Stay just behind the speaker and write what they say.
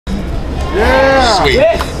Yeah. Sweet.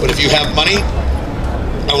 Yes. But if you have money,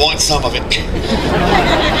 I want some of it.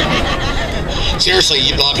 Seriously,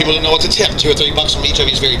 a lot of people don't know what to tip. $2 or $3 from each of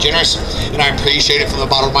you is very generous, and I appreciate it from the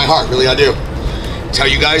bottom of my heart. Really, I do. Tell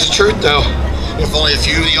you guys the truth, though. If only a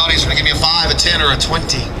few of the audience would give me a 5, a 10, or a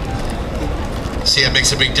 20. See, it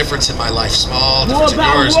makes a big difference in my life. Small difference in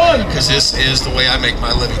yours. Because this is the way I make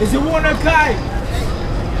my living. Is it one okay?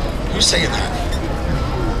 Who's saying that?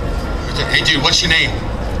 Hey, dude, what's your name?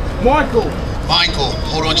 Michael. Michael,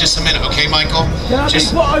 hold on just a minute, okay, Michael? Can I be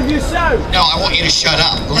part of your show? No, I want you to shut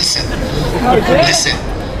up. Listen. Okay. Listen.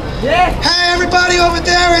 Yeah? Hey, everybody over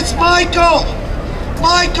there, it's Michael.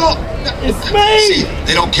 Michael. It's me. See,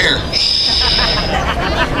 they don't care.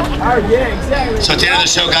 Oh, yeah, exactly. So at the end of the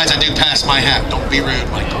show, guys, I do pass my hat. Don't be rude,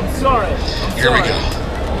 Michael. I'm sorry. Here we go.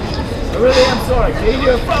 I really am sorry. Can you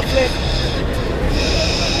do a front flip?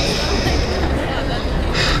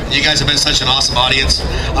 You guys have been such an awesome audience.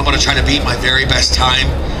 I'm going to try to beat my very best time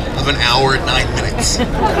of 1 hour and 9 minutes. That's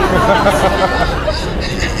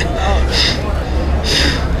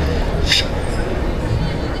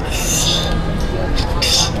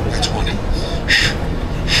one.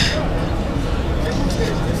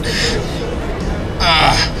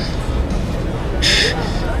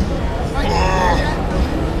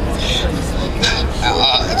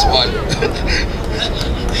 That's one.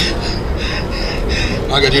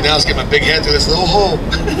 All I gotta do now is get my big head through this little hole.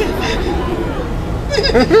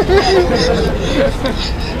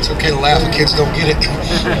 It's okay to laugh when kids don't get it.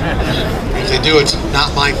 If they do, it's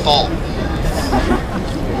not my fault.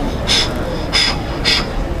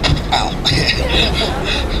 Ow.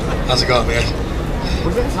 How's it going, man?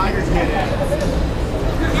 Where's that tiger's head at?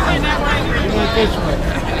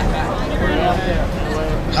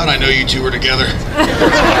 How'd I know you two were together?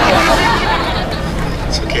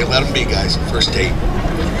 It's okay, let them be, guys. First date.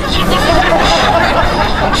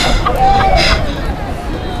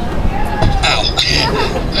 Ow.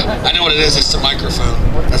 I know what it is. It's the microphone.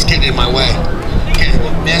 That's getting in my way. Okay,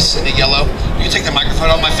 miss in the yellow. You can take the microphone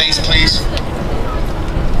off my face, please.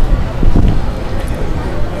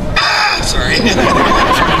 Ah! Sorry.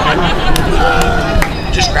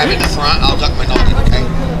 Just grab it in the front. I'll duck my noggin, okay?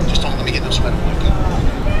 Just don't let me get no sweat on my gun.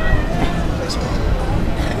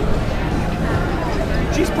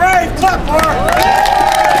 She's brave. Clap for her.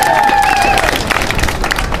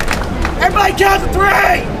 Everybody count to 3.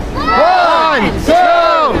 1, 2,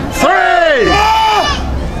 3.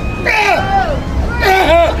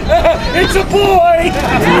 It's a boy.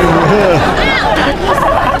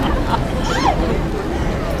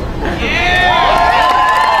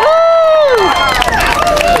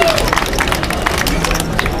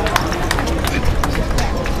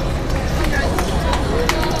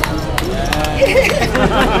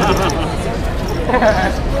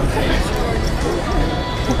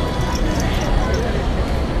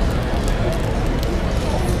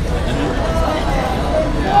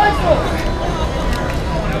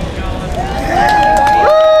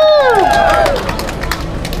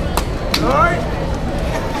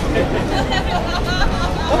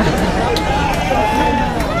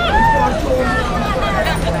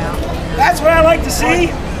 That's what I like to see.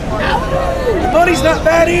 The money's not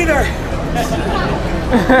bad either.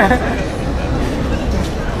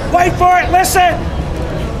 Wait for it, listen.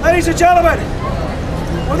 Ladies and gentlemen,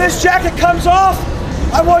 when this jacket comes off,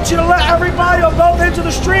 I want you to let everybody on both ends of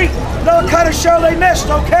the street know what kind of show they missed,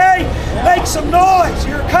 okay? Make some noise.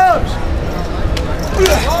 Here it comes.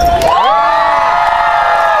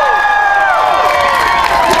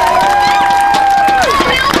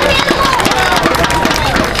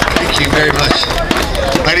 Thank you very much.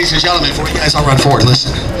 Ladies and gentlemen, before you guys all run forward,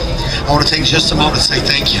 listen. I want to take just a moment to say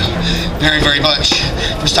thank you very, very much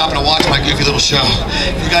for stopping to watch my goofy little show.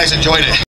 If you guys enjoyed it,